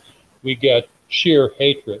Democrats? We get sheer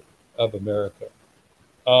hatred of America.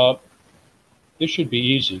 This should be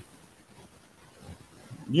easy.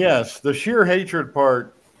 Yes, the sheer hatred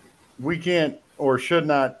part, we can't or should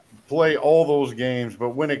not play all those games.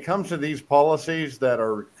 But when it comes to these policies that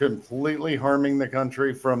are completely harming the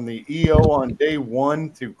country, from the EO on day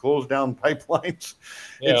one to close down pipelines,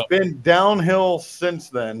 it's been downhill since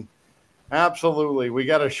then. Absolutely. We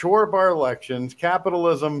got to shore up our elections.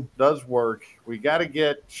 Capitalism does work. We got to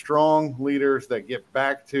get strong leaders that get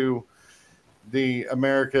back to the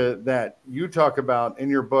America that you talk about in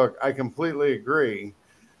your book. I completely agree.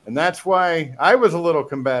 And that's why I was a little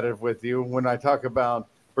combative with you when I talk about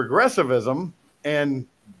progressivism and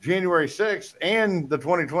January 6th and the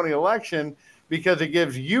 2020 election, because it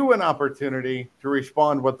gives you an opportunity to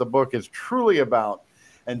respond what the book is truly about.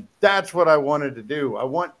 And that's what I wanted to do. I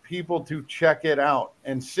want people to check it out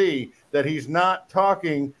and see that he's not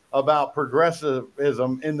talking about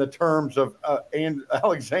progressivism in the terms of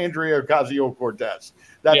Alexandria Ocasio-Cortez.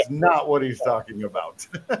 That's not what he's talking about.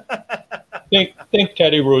 think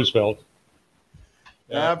Teddy Roosevelt.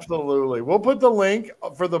 Absolutely. We'll put the link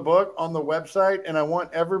for the book on the website, and I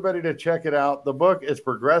want everybody to check it out. The book is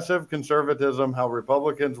Progressive Conservatism, How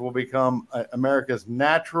Republicans Will Become America's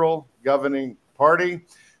Natural Governing Party.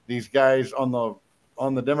 These guys on the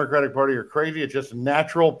Democratic Party are crazy. It's just a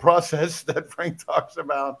natural process that Frank talks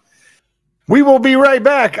about. We will be right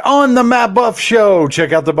back on the Matt Buff Show.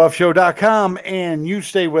 Check out thebuffshow.com and you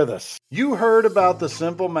stay with us. You heard about the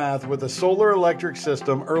simple math with a solar electric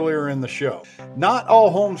system earlier in the show. Not all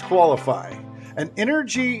homes qualify. An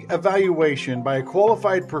energy evaluation by a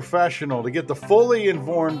qualified professional to get the fully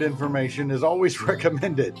informed information is always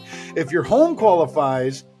recommended. If your home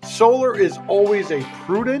qualifies, solar is always a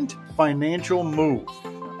prudent financial move.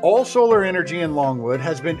 All Solar Energy in Longwood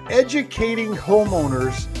has been educating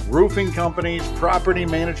homeowners, roofing companies, property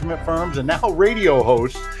management firms, and now radio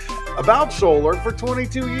hosts about solar for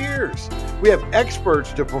 22 years. We have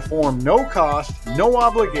experts to perform no cost, no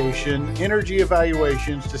obligation energy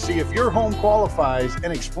evaluations to see if your home qualifies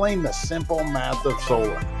and explain the simple math of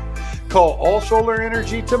solar. Call All Solar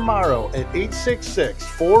Energy tomorrow at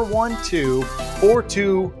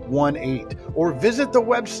 866-412-4218 or visit the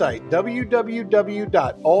website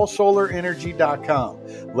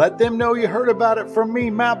www.allsolarenergy.com. Let them know you heard about it from me,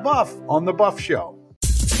 Matt Buff, on The Buff Show.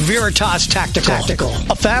 Veritas Tactical,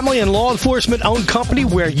 a family and law enforcement owned company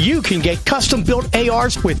where you can get custom built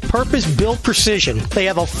ARs with purpose built precision. They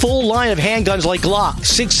have a full line of handguns like Glock,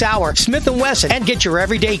 6 Sauer, Smith & Wesson, and get your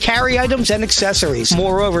everyday carry items and accessories.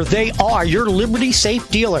 Moreover, they are your Liberty Safe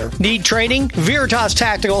dealer. Need training? Veritas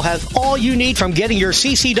Tactical has all you need, from getting your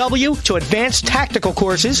CCW to advanced tactical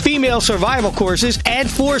courses, female survival courses, and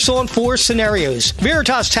force-on-force scenarios.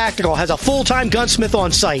 Veritas Tactical has a full-time gunsmith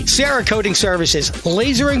on site, Cerakoting services,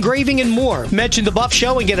 laser engraving, and more. Mention the Buff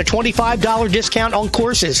Show and get a $25 discount on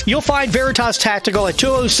courses. You'll find Veritas Tactical at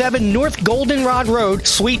 207 North Goldenrod Road,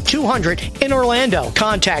 Suite 200 in Orlando.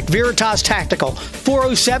 Contact Veritas Tactical,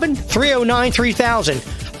 407-309-3000.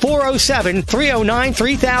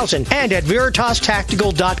 407-309-3000 and at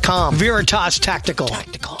VeritasTactical.com. Veritas Tactical.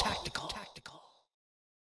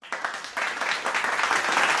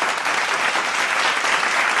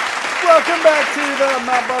 Welcome back to the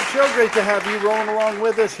Matt Buff Show. Great to have you rolling along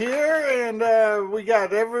with us here. And we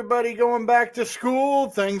got everybody going back to school.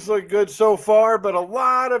 Things look good so far, but a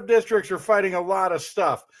lot of districts are fighting a lot of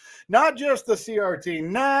stuff. Not just the CRT,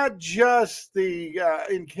 not just the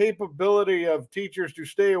incapability of teachers to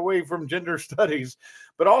stay away from gender studies,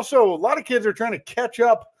 but also a lot of kids are trying to catch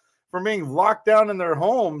up from being locked down in their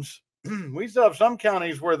homes. We still have some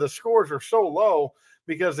counties where the scores are so low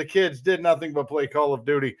because the kids did nothing but play Call of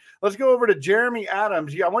Duty. Let's go over to Jeremy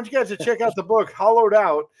Adams. I want you guys to check out the book, Hollowed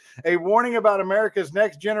Out, A Warning About America's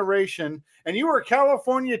Next Generation. And you were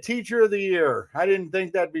California Teacher of the Year. I didn't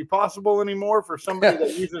think that'd be possible anymore for somebody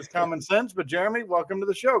that uses common sense. But Jeremy, welcome to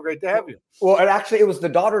the show. Great to have you. Well, it was the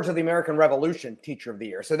Daughters of the American Revolution Teacher of the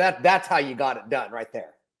Year. So that's how you got it done right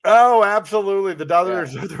there. Oh, absolutely. The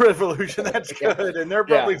Daughters of the Revolution. That's good. And they're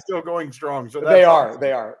probably still going strong. So that's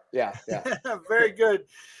They are. Yeah. Very good.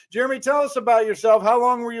 Jeremy, tell us about yourself. How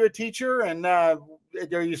long were you a teacher? And are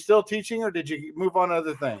you still teaching, or did you move on to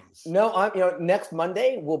other things? No, next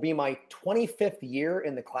Monday will be my 25th year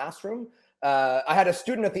in the classroom. I had a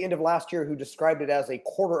student at the end of last year who described it as a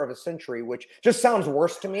quarter of a century, which just sounds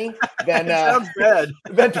worse to me than, sounds bad.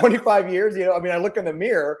 than 25 years. I look in the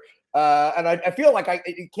mirror and I feel like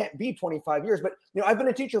it can't be 25 years, but I've been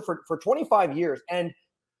a teacher for 25 years. And,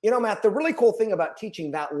 Matt, the really cool thing about teaching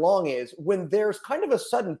that long is when there's kind of a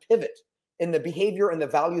sudden pivot in the behavior and the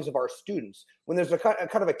values of our students, when there's a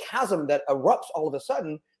kind of a chasm that erupts all of a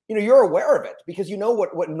sudden, you're aware of it because you know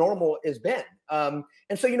what normal has been. And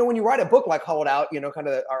so, when you write a book like Hollowed Out, kind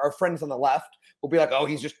of our friends on the left will be like, oh,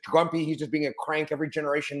 he's just grumpy. He's just being a crank. Every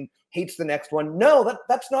generation hates the next one. No,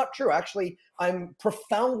 that's not true. Actually, I'm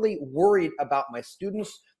profoundly worried about my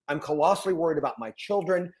students. I'm colossally worried about my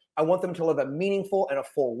children. I want them to live a meaningful and a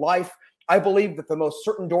full life. I believe that the most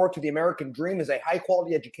certain door to the American dream is a high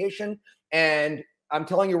quality education. And I'm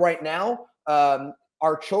telling you right now,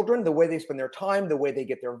 our children, the way they spend their time, the way they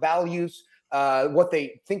get their values, what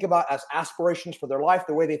they think about as aspirations for their life,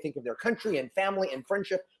 the way they think of their country and family and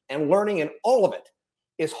friendship and learning and all of it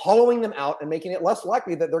is hollowing them out and making it less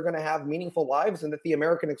likely that they're going to have meaningful lives and that the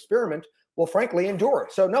American experiment will frankly endure.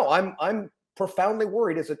 So no, I'm profoundly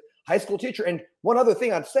worried as a high school teacher. And one other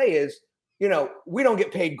thing I'd say is, we don't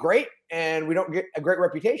get paid great and we don't get a great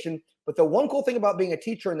reputation. But the one cool thing about being a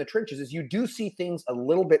teacher in the trenches is you do see things a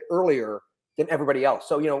little bit earlier than everybody else.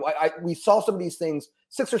 So, we saw some of these things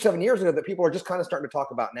 6 or 7 years ago that people are just kind of starting to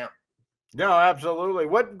talk about now. No, absolutely.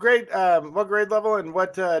 What grade level and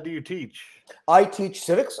what do you teach? I teach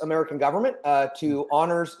civics, American government, to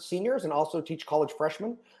honors seniors, and also teach college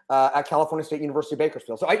freshmen at California State University,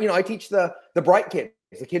 Bakersfield. So I teach the bright kids,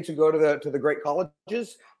 the kids who go to the great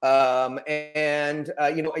colleges,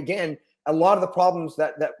 again, a lot of the problems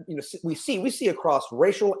that we see across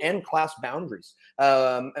racial and class boundaries.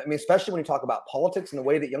 Especially when you talk about politics and the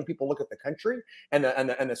way that young people look at the country and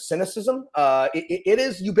the cynicism, it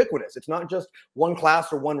is ubiquitous. It's not just one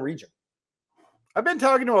class or one region. I've been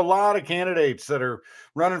talking to a lot of candidates that are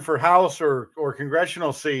running for House or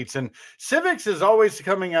congressional seats, and civics is always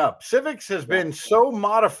coming up. Civics has been so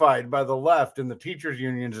modified by the left and the teachers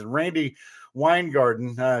unions, and Randy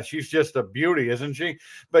Weingarten, she's just a beauty, isn't she?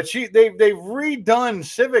 But they've redone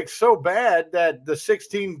civics so bad that the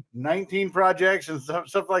 1619 projects and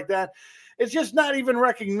stuff like that, it's just not even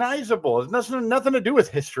recognizable. It's nothing to do with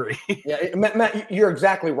history. Yeah, Matt, you're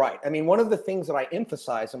exactly right. I mean, one of the things that I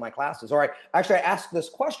emphasize in my classes, I ask this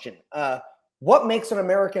question: what makes an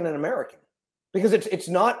American an American? Because it's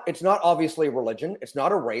not obviously a religion, it's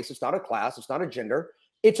not a race, it's not a class, it's not a gender,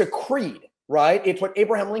 it's a creed. Right? It's what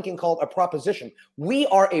Abraham Lincoln called a proposition. We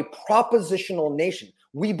are a propositional nation.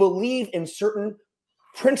 We believe in certain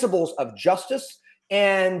principles of justice,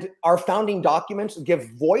 and our founding documents give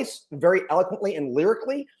voice very eloquently and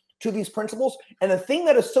lyrically to these principles. And the thing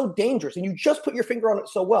that is so dangerous, and you just put your finger on it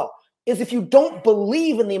so well, is if you don't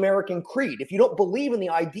believe in the American creed, if you don't believe in the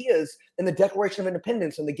ideas in the Declaration of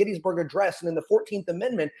Independence and the Gettysburg Address and in the 14th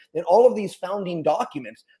Amendment and all of these founding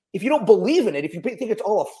documents, if you don't believe in it, if you think it's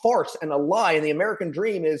all a farce and a lie and the American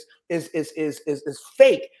dream is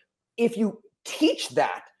fake, if you teach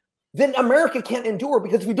that, then America can't endure,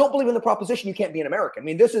 because if you don't believe in the proposition, you can't be an American. I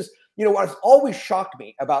mean, this is, what's always shocked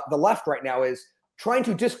me about the left right now is trying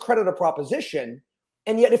to discredit a proposition.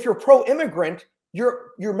 And yet if you're pro-immigrant,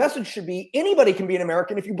 your message should be anybody can be an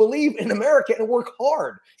American if you believe in America and work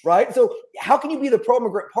hard, right? So how can you be the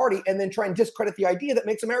pro-immigrant party and then try and discredit the idea that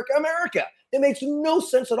makes America America? It makes no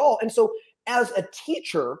sense at all. And so as a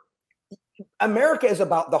teacher, America is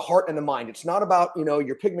about the heart and the mind. It's not about,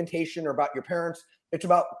 your pigmentation or about your parents. It's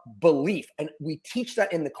about belief. And we teach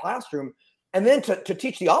that in the classroom. And then to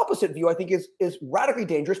teach the opposite view, I think is radically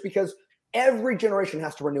dangerous, because every generation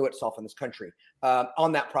has to renew itself in this country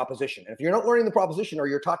on that proposition. And if you're not learning the proposition, or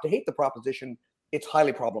you're taught to hate the proposition, it's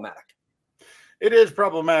highly problematic. It is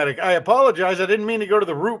problematic. I apologize. I didn't mean to go to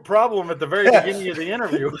the root problem at the very beginning of the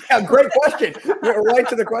interview. Yeah, great question. Right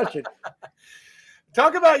to the question.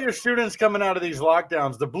 Talk about your students coming out of these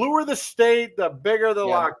lockdowns. The bluer the state, the bigger the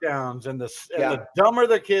lockdowns, and the dumber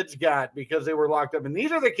the kids got because they were locked up. And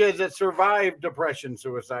these are the kids that survived depression,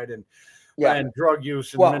 suicide, and drug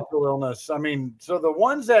use and mental illness. I mean, so the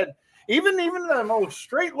ones that even the most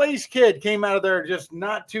straight-laced kid came out of there just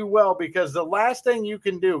not too well, because the last thing you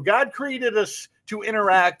can do, God created us to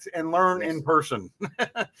interact and learn in person.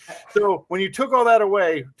 So when you took all that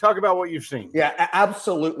away, talk about what you've seen. Yeah,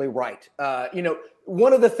 absolutely right.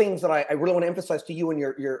 One of the things that I really want to emphasize to you and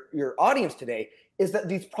your audience today is that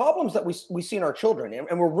these problems that we see in our children,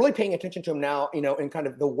 and we're really paying attention to them now, in kind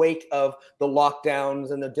of the wake of the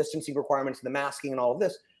lockdowns and the distancing requirements and the masking and all of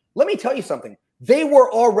this. Let me tell you something. They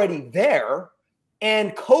were already there,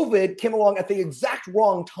 and COVID came along at the exact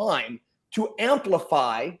wrong time to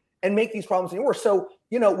amplify and make these problems even worse. So,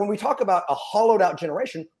 when we talk about a hollowed out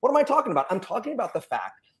generation, what am I talking about? I'm talking about the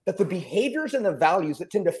fact that the behaviors and the values that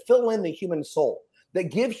tend to fill in the human soul, that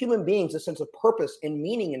give human beings a sense of purpose and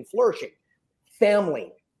meaning and flourishing,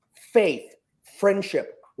 family, faith,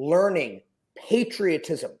 friendship, learning,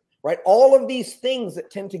 patriotism, right? All of these things that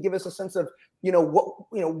tend to give us a sense of,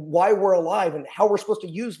 why we're alive and how we're supposed to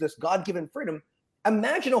use this God-given freedom.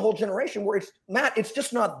 Imagine a whole generation where it's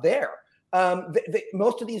just not there.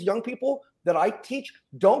 Most of these young people that I teach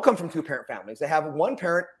don't come from two-parent families. They have one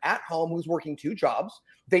parent at home who's working two jobs.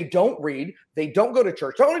 They don't read. They don't go to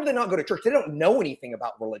church. Not only do they not go to church, they don't know anything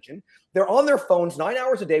about religion. They're on their phones 9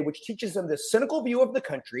 hours a day, which teaches them this cynical view of the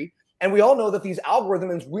country And we all know that these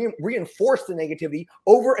algorithms reinforce the negativity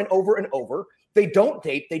over and over and over. They don't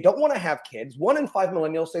date. They don't want to have kids. 1 in 5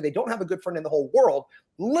 millennials say they don't have a good friend in the whole world.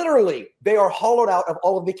 Literally, they are hollowed out of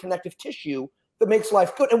all of the connective tissue that makes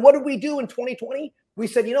life good. And what did we do in 2020? We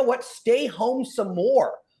said, you know what? Stay home some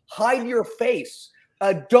more. Hide your face.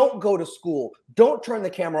 Don't go to school. Don't turn the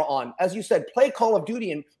camera on. As you said, play Call of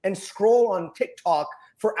Duty and scroll on TikTok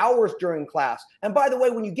for hours during class. And by the way,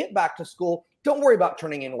 when you get back to school, don't worry about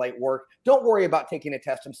turning in late work. Don't worry about taking a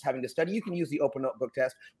test and having to study. You can use the open notebook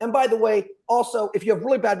test. And by the way, also, if you have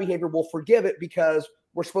really bad behavior, we'll forgive it because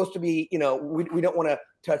we're supposed to be, we don't want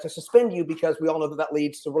to suspend you because we all know that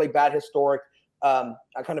leads to really bad historic kind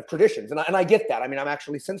of traditions. And I get that. I mean, I'm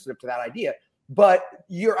actually sensitive to that idea. But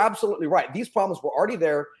you're absolutely right. These problems were already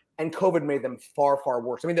there, and COVID made them far, far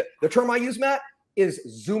worse. I mean, the term I use, Matt, is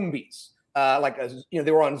zombies.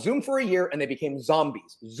 They were on Zoom for a year, and they became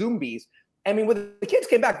zombies. Zombies. I mean, when the kids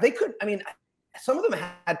came back, they couldn't. I mean, some of them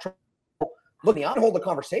had trouble looking out and hold the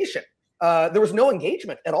conversation. There was no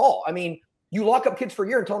engagement at all. I mean, you lock up kids for a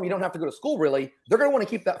year and tell them you don't have to go to school, really, they're going to want to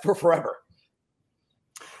keep that for forever.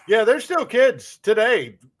 Yeah, there's still kids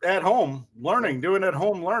today at home learning, doing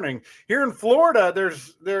at-home learning. Here in Florida,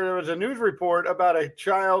 there was a news report about a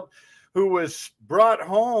child who was brought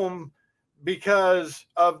home because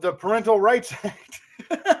of the Parental Rights Act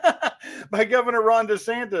by Governor Ron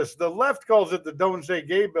DeSantis. The left calls it the Don't Say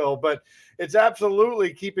Gay bill, but it's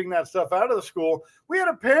absolutely keeping that stuff out of the school. We had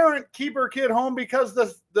a parent keep her kid home because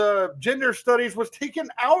the gender studies was taken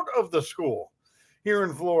out of the school here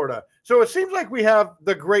in Florida. So it seems like we have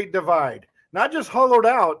the Great Divide, not just hollowed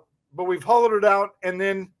out, but we've hollowed it out, and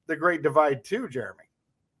then the Great Divide too, Jeremy.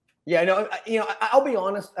 Yeah, no, I'll be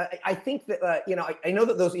honest. I think that, I know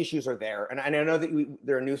that those issues are there, and I know that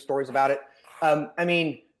there are news stories about it. I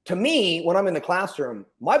mean, to me, when I'm in the classroom,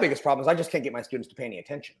 my biggest problem is I just can't get my students to pay any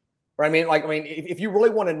attention. Right? If you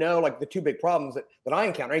really want to know, the two big problems that I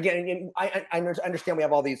encounter, again, I understand we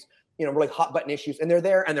have all these, really hot button issues, and they're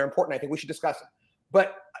there and they're important. I think we should discuss them.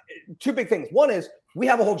 But two big things. One is we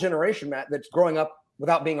have a whole generation, Matt, that's growing up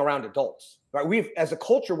without being around adults. Right? As a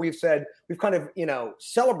culture, we've kind of,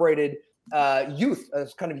 celebrated youth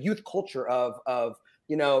as kind of youth culture of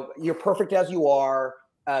you're perfect as you are.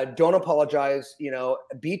 Don't apologize.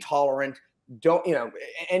 Be tolerant. Don't,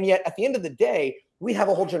 and yet at the end of the day, we have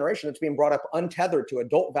a whole generation that's being brought up untethered to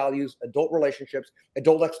adult values, adult relationships,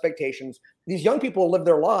 adult expectations. These young people live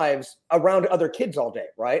their lives around other kids all day,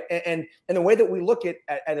 right? And the way that we look at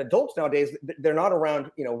adults nowadays, they're not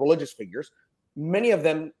around, religious figures. Many of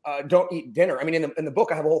them don't eat dinner. I mean, in the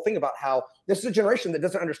book, I have a whole thing about how this is a generation that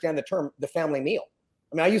doesn't understand the term, the family meal.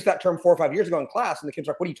 I mean, I used that term 4 or 5 years ago in class, and the kids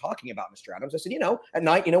were like, what are you talking about, Mr. Adams? I said, at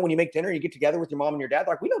night, when you make dinner, you get together with your mom and your dad.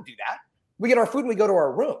 They're like, we don't do that. We get our food and we go to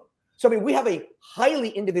our room. So, I mean, we have a highly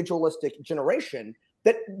individualistic generation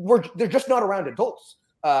that they're just not around adults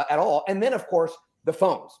at all. And then, of course, the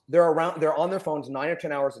phones. They're on their phones 9 or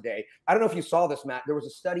 10 hours a day. I don't know if you saw this, Matt. There was a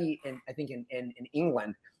study in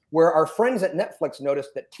England where our friends at Netflix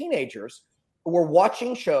noticed that teenagers were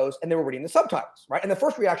watching shows and they were reading the subtitles, right? And the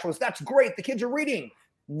first reaction was, that's great. The kids are reading.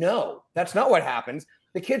 No, that's not what happens.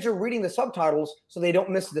 The kids are reading the subtitles so they don't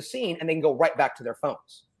miss the scene and they can go right back to their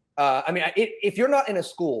phones. If you're not in a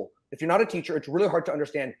school, if you're not a teacher, it's really hard to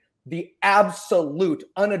understand the absolute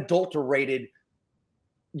unadulterated,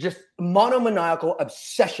 just monomaniacal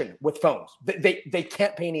obsession with phones. They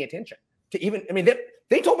can't pay any attention to even,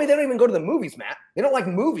 they told me they don't even go to the movies, Matt. They don't like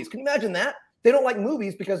movies. Can you imagine that? They don't like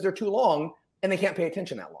movies because they're too long and they can't pay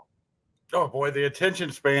attention that long. Oh boy, the attention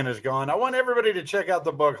span is gone. I want everybody to check out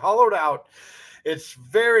the book, Hollowed Out. It's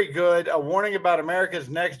very good. A warning about America's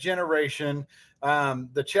next generation.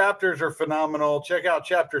 The chapters are phenomenal. Check out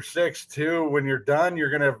chapter 6 too. When you're done, you're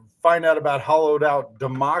going to find out about hollowed out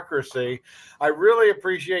democracy. I really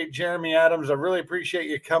appreciate Jeremy Adams. I really appreciate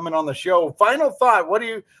you coming on the show. Final thought.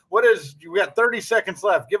 We got 30 seconds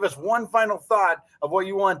left. Give us one final thought of what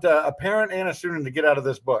you want a parent and a student to get out of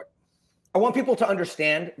this book. I want people to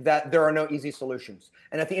understand that there are no easy solutions.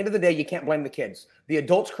 And at the end of the day, you can't blame the kids. The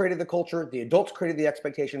adults created the culture. The adults created the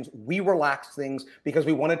expectations. We relaxed things because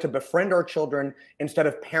we wanted to befriend our children instead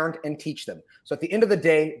of parent and teach them. So at the end of the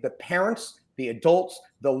day, the parents, the adults,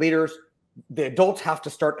 the leaders, the adults have to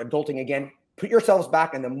start adulting again. Put yourselves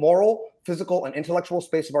back in the moral, physical, and intellectual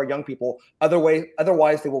space of our young people.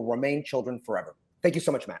 Otherwise, they will remain children forever. Thank you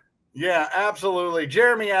so much, Matt. Yeah, absolutely.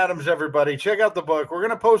 Jeremy Adams, everybody. Check out the book. We're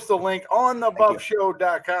going to post the link on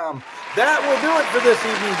thebuffshow.com. That will do it for this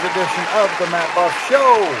evening's edition of the Matt Buff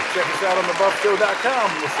Show. Check us out on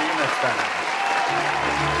thebuffshow.com. We'll see you next time.